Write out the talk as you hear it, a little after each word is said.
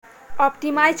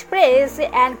OptimizePress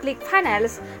and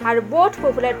ClickFunnels are both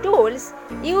popular tools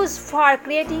used for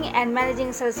creating and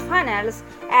managing sales funnels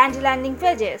and landing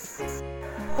pages.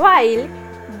 While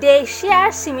they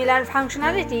share similar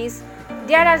functionalities,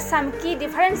 there are some key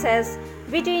differences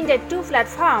between the two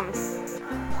platforms.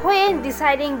 When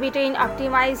deciding between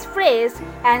OptimizePress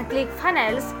and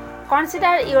ClickFunnels,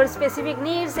 consider your specific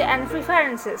needs and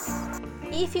preferences.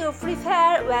 If you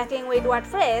prefer working with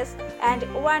WordPress and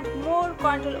want more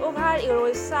control over your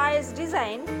website's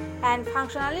design and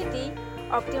functionality,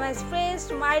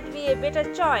 OptimizePress might be a better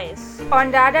choice.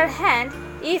 On the other hand,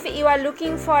 if you are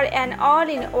looking for an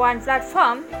all-in-one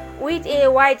platform with a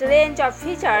wide range of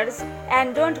features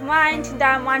and don't mind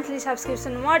the monthly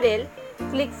subscription model,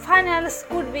 ClickFunnels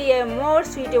could be a more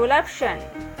suitable option.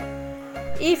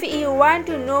 If you want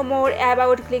to know more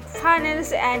about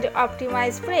ClickFunnels and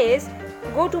OptimizePress,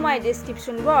 go to my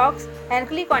description box and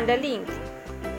click on the link.